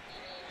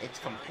 It's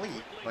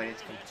complete, but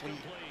it's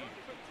complete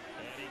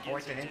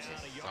 4th and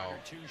inches. So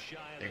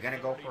they're going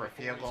to go for a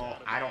field goal.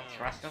 I don't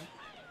trust them.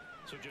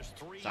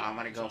 So I'm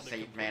going to go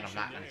safe man. I'm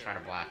not going to try to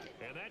block it.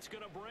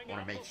 I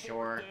want to make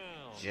sure,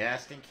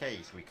 just in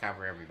case, we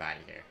cover everybody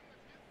here.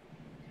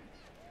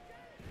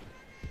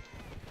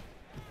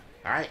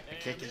 Alright, the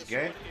kick is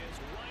good.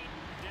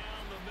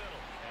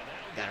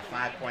 Got a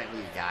 5-point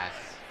lead, guys.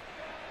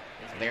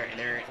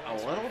 They're a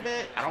little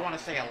bit, I don't want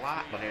to say a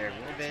lot, but they're a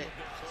little bit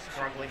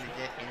struggling to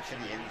get into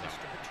the end zone.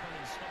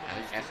 I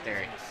think that's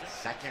their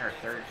second or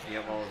third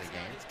field goal of the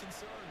game.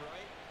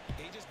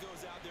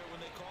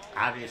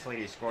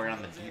 Obviously, they scored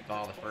on the deep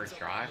ball the first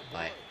drive,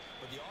 but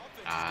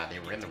they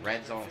were in the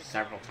red zone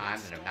several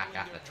times and have not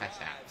gotten a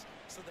touchdown.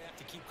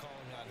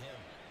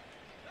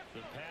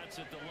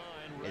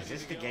 Is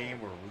this the game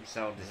where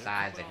Russo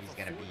decides that he's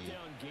going to be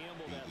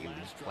the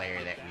elite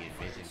player that we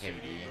envisioned him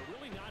being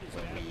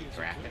when we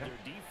drafted him?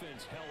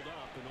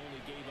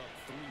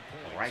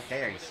 Well, right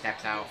there, he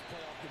steps out,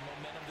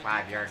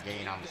 5-yard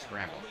gain on the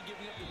scramble.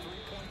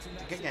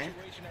 It's a good game.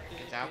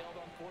 Good job.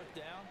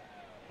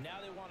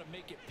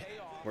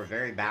 We're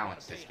very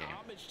balanced this game.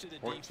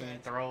 14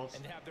 throws,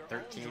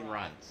 13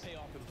 runs,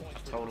 a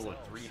total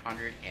of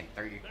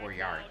 334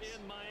 yards.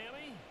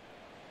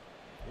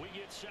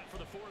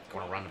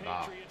 Gonna run the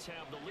ball.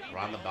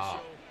 Run the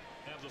ball.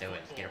 Let's do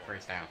it. Let's get a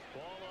first down.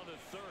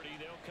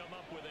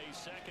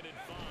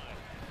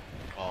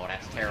 Oh,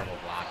 that's terrible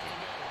blocking.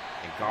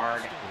 The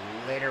guard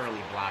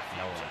literally blocked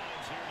no one.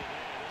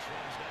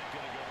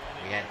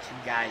 We had 2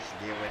 guys to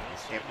deal with. We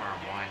stiff arm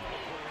one.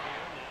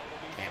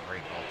 Can't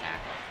break both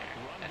tackles there.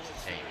 That's a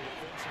shame.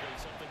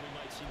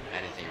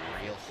 That is a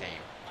real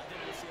shame.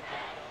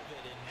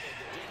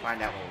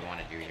 Find out what we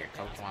want to do here.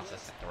 Coach wants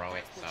us to throw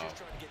it, so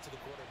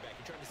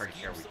pretty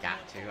sure we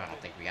got to. I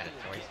don't think we got a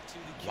choice.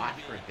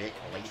 Watch for Vic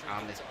late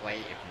on this play.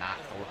 If not,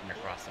 Thornton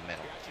across the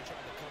middle.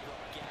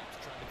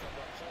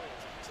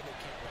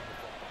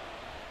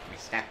 We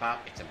step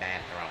up. It's a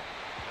bad throw.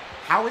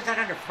 How is that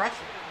under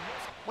pressure?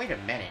 Wait a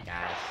minute,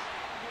 guys.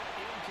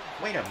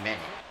 Wait a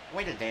minute.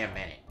 Wait a damn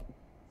minute.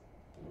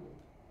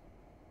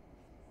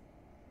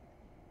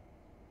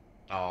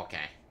 Oh,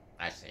 okay.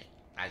 I see.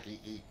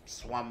 He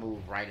swung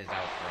move right as I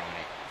was throwing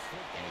it,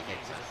 and he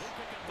hits us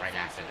right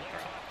after the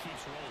throw.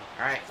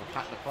 Alright, we're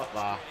punting the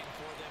football.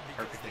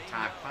 Perfectly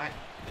timed punt.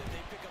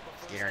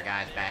 Let's get our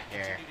guys back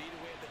there.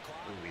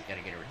 Ooh, he's got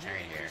to get a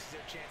return here.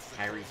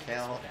 Tyreek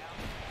Hill.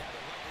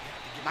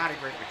 Not a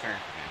great return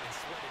for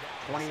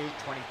him.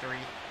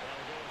 28-23.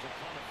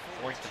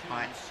 Forced to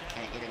punt.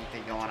 Can't get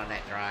anything going on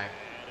that drive.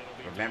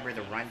 Remember,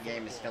 the run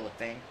game is still a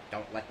thing.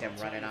 Don't let them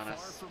run it on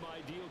us.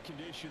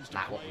 It's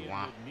not what we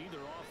want.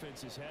 Neither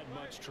offense has had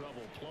much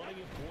trouble.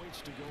 Plenty of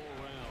points to go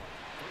around.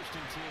 First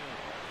and 10.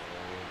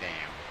 Oh,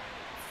 damn.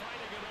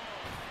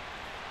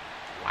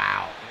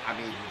 Wow. I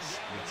mean, we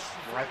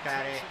struck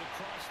at it.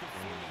 We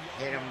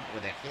hit him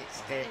with a hit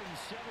stick.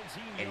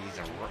 And he's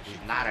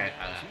not a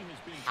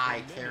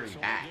high carry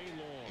back.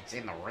 It's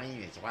in the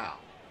rain as well.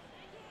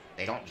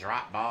 They don't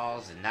drop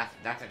balls, and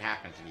nothing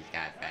happens to these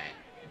guys bad.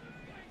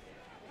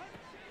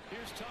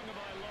 Here's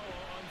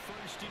Tagovailoa on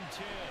first and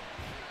 10.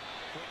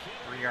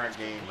 3-yard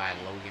gain by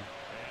Logan.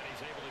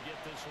 It's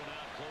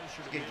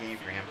a good game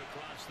for him.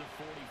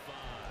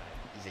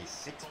 He's a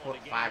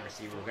 6'5"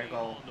 receiver. We're gonna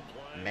go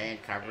man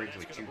coverage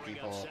with 2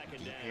 people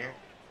deep here.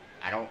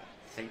 I don't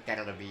think that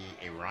it'll be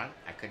a run.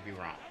 I could be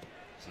wrong.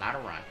 It's not a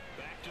run.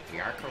 We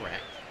are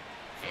correct.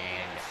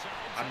 And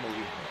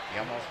unbelievable. He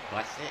almost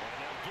busted it.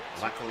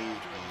 Luckily,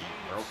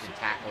 the broken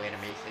tackle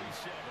animation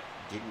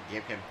didn't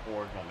give him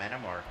forward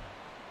momentum, or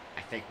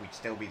I think we'd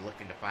still be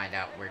looking to find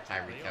out where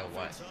Tyreek Hill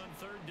was.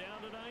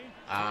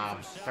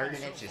 3rd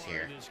and inches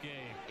here.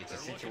 It's a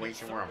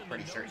situation where I'm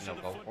pretty certain they'll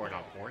go for it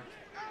on 4th.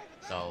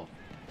 So,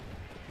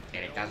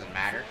 and it doesn't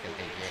matter because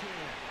they get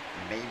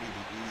maybe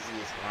the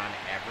easiest run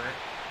ever.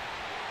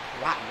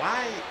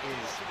 Why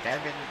is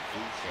Devin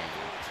Achane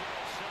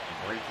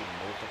breaking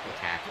multiple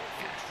tackles,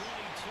 guys?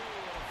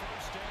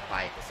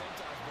 Like,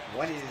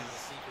 what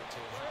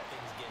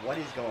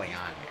is going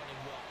on here?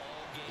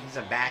 He's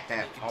a back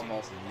that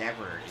almost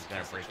never is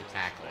going to break a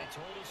tackle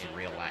in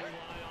real life.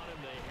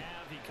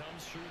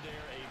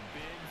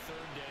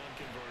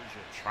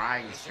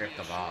 Trying to strip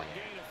the ball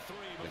here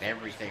with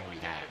everything we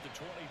have.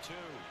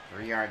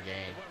 3-yard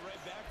gain.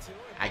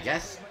 I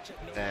guess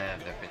the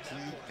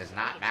fatigue does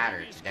not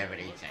matter to Devin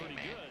Achane,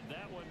 man.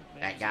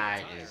 That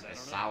guy is as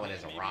solid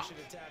as a rock.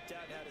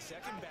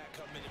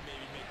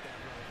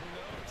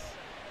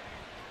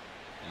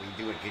 We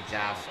do a good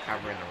job of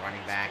covering the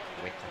running back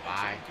with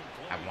Tavai.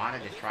 I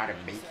wanted to try to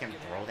make him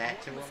throw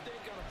that to him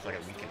so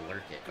that we could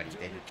lurk it, but he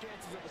didn't.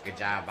 Good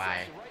job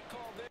by,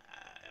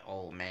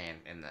 oh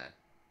man, and the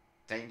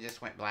thing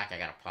just went black. I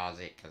gotta pause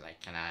it because I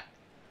cannot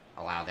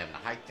allow them to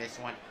hike this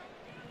one.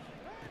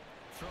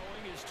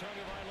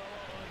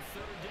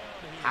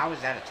 How is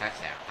that a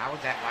touchdown? How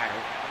is that wide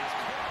open?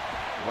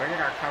 Where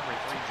did our cover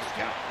 3 just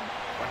go?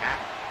 What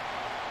happened?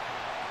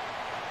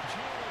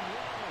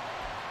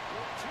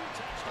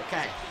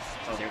 Okay,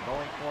 so they're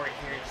going for it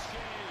here.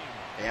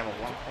 They have a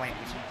 1-point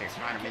lead. They're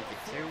trying to make it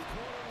 2.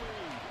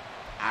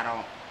 I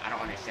don't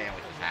understand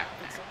what just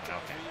happened there, but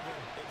okay.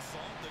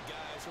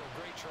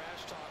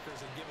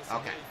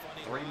 Okay,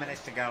 3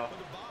 minutes to go.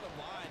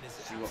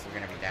 See what we're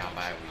gonna be down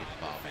by when we get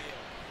the ball back.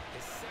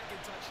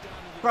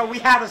 Bro, we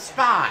have a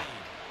spy.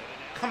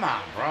 Come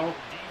on, bro.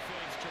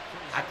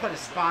 I put a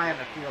spy on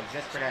the field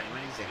just for that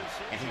reason,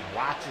 and he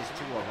watches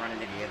Tua running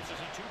in the end zone.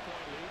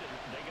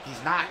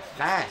 He's not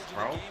fast,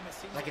 bro.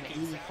 Like an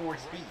 84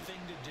 speed.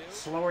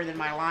 Slower than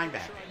my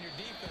linebacker.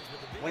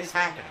 What is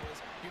happening?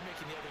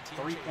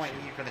 3-point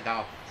lead for the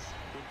Dolphins.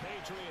 The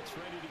Patriots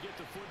ready to get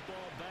the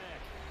football back.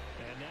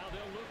 And now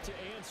they'll look to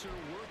answer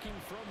working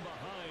from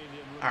behind.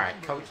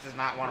 Alright, coach does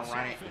not want to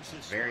run it, which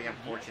is very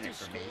unfortunate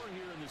for me.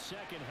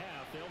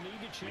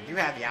 We do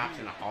have the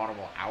option to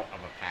audible out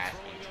of a pass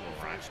into a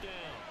run.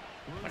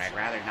 But I'd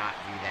rather not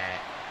do that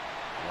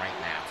right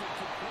now.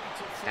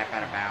 Step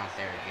out of bounds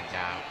there, good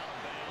job.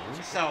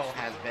 Russo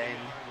has been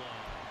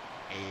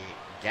a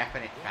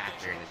definite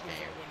factor in this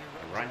game.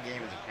 The run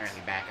game is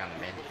apparently back on the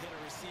menu.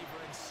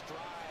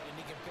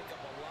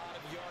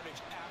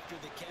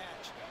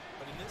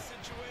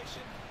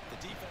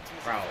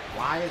 Bro,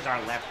 why is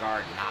our left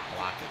guard not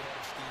blocking?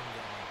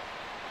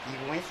 He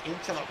went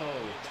into the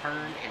hole,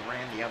 turned, and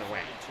ran the other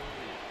way.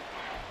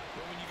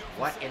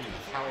 What in the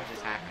hell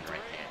just happened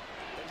right there?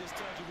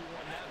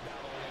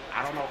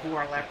 I don't know who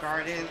our left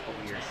guard is, but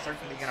we are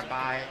certainly going to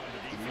buy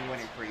a new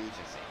one in free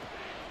agency.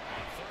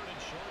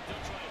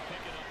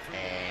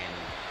 And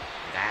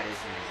that is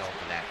the result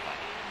of that play.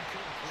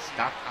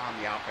 Stuck on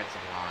the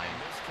offensive line.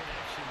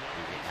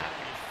 We did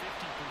nothing.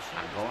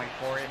 I'm going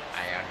for it.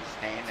 I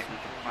understand that we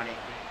can punt it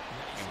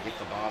and get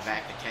the ball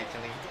back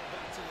potentially.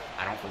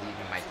 I don't believe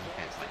in my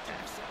defense like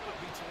that.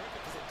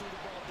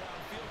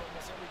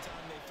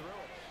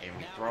 And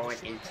we throw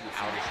it into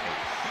outer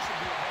space.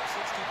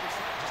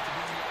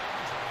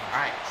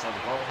 Alright, so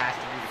the goal has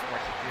to be to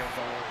force a field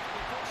goal,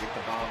 get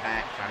the ball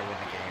back, try to win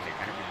the game. They're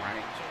going to be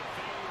running.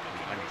 We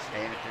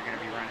understand that they're going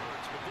to be running.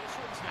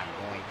 I'm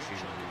going to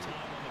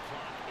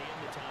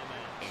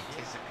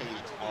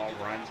anticipate all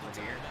runs from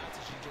here.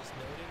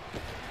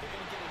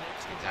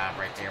 Good job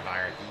right there by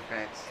our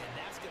defense.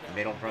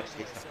 Middlebrooks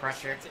gets the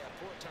pressure.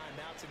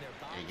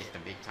 He gets the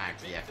big time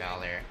TFL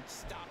there.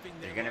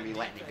 They're going to be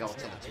letting it go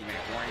till the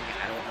 2-minute warning.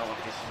 I don't know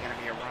if this is going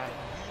to be a run.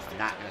 I'm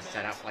not going to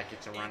set up like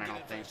it's a run, I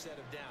don't think.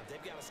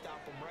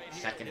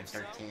 2nd and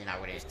 13, I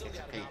would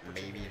anticipate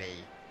maybe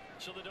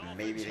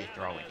they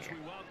throw it here.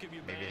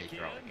 Maybe they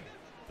throw it here.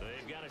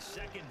 They've got a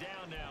second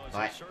down now as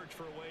But they search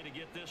for a way to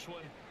get this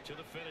one to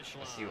the finish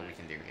line. Let's see what we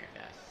can do here,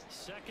 guys.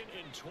 2nd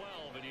and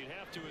 12, and you'd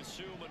have to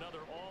assume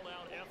another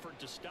all-out effort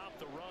to stop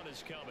the run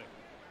is coming.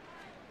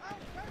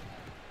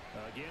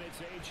 Again,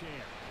 it's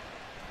Achane.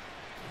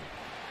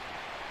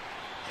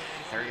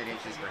 30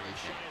 inches for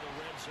Achane.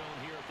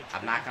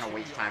 I'm not going to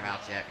waste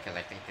timeouts yet because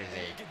I think there's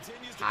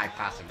a high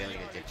possibility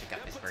that they pick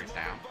up this first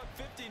down.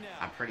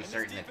 I'm pretty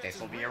certain that this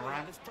will be a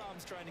run.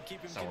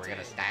 So we're going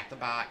to stack the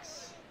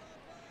box.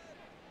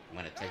 I'm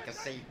going to take a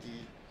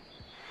safety.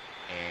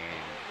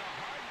 And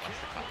what's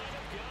the call?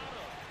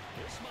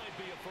 This might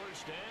be a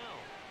first down.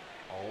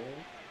 Oh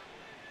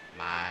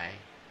my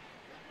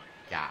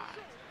God.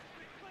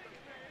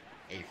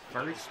 A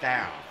first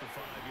down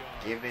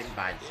given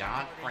by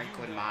John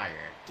Franklin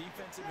Meyer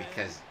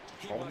because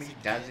Homie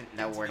doesn't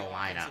know where to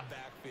line up.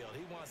 He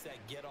wants that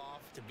get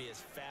off to be as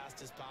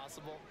fast as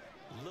possible.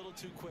 A little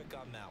too quick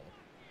on that one.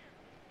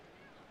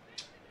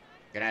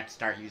 Gonna have to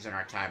start using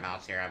our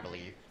timeouts here, I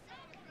believe.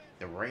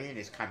 The rain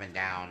is coming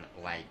down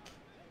like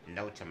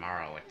no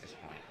tomorrow at this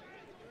point.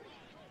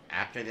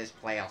 After this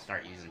play, I'll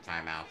start using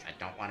timeouts. I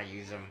don't want to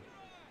use them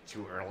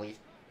too early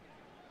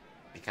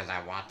because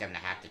I want them to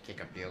have to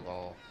kick a field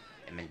goal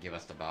and then give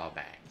us the ball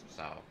back.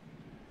 So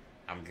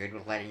I'm good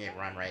with letting it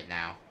run right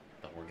now,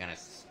 but we're gonna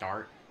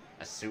start,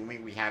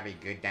 assuming we have a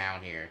good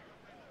down here,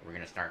 we're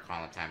gonna start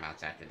calling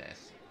timeouts after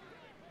this.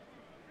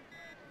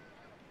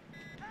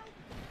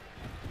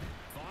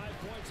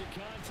 5 points of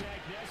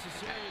contact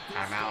necessary at this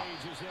Timeout.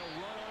 stage as they'll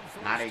run on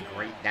first Not a down.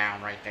 great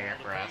down right there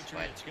for us, but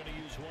Patriots gonna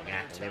use one we're gonna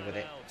have to live with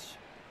it.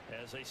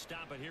 timeouts as they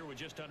stop it here with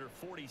just under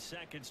 40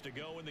 seconds to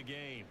go in the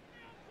game.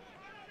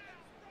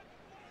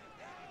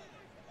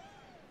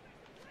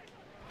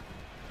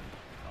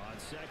 On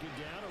 2nd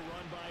down, a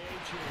run by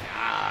Achane.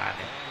 God.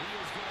 And he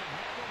is going to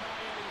have a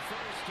Miami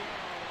first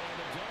down, and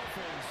the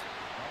Dolphins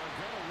are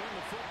going to win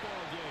the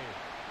football game.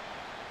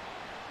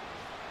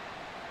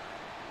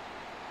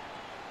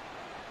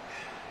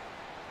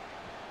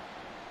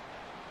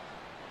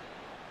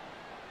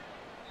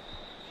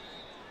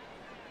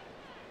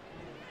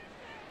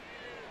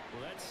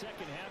 Well, that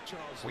second half,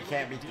 Charles, We a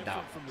can't little beat the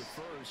different from the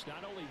Dolphins. first.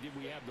 Not only did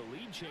we have the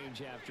lead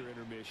change after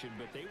intermission,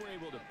 but they were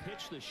able to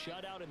pitch the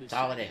shutout in the That's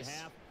all it second is.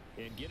 half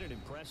and get an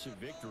impressive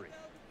victory.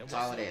 That's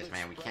all it is,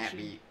 man. We can't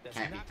beat the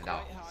How I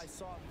Dolphins.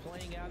 saw it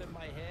playing out in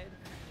my head.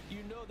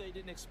 You know they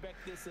didn't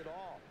expect this at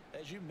all.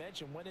 As you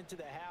mentioned, went into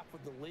the half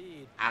with the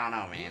lead. I don't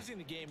know, man. Losing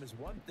the game is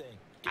one thing.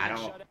 I Getting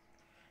don't- shut out-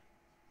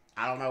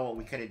 I don't know what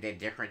we could have did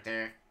different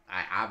there.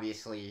 I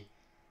obviously,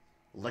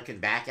 looking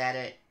back at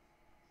it,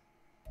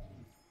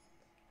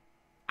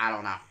 I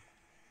don't know.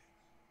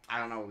 I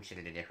don't know what we should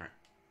have did different.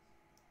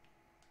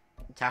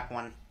 Tough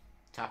one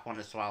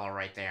to swallow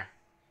right there.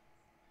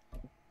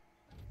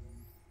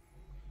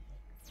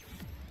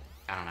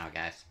 I don't know,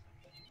 guys.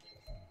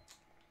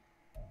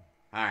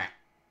 Alright.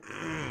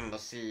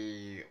 Let's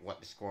see what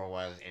the score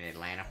was in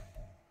Atlanta.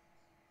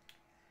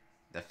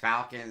 The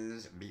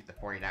Falcons beat the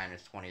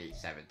 49ers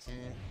 28-17.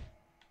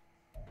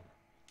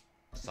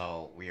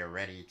 So we are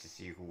ready to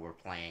see who we're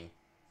playing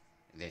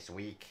this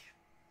week.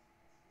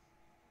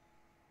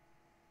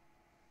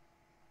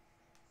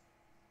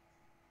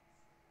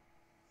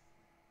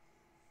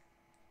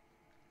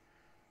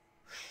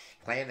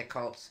 Playing the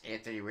Colts,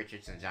 Anthony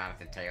Richardson,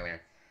 Jonathan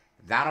Taylor.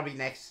 That'll be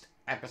next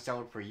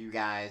episode for you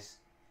guys.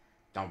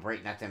 Don't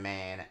break nothing,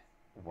 man.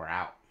 We're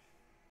out.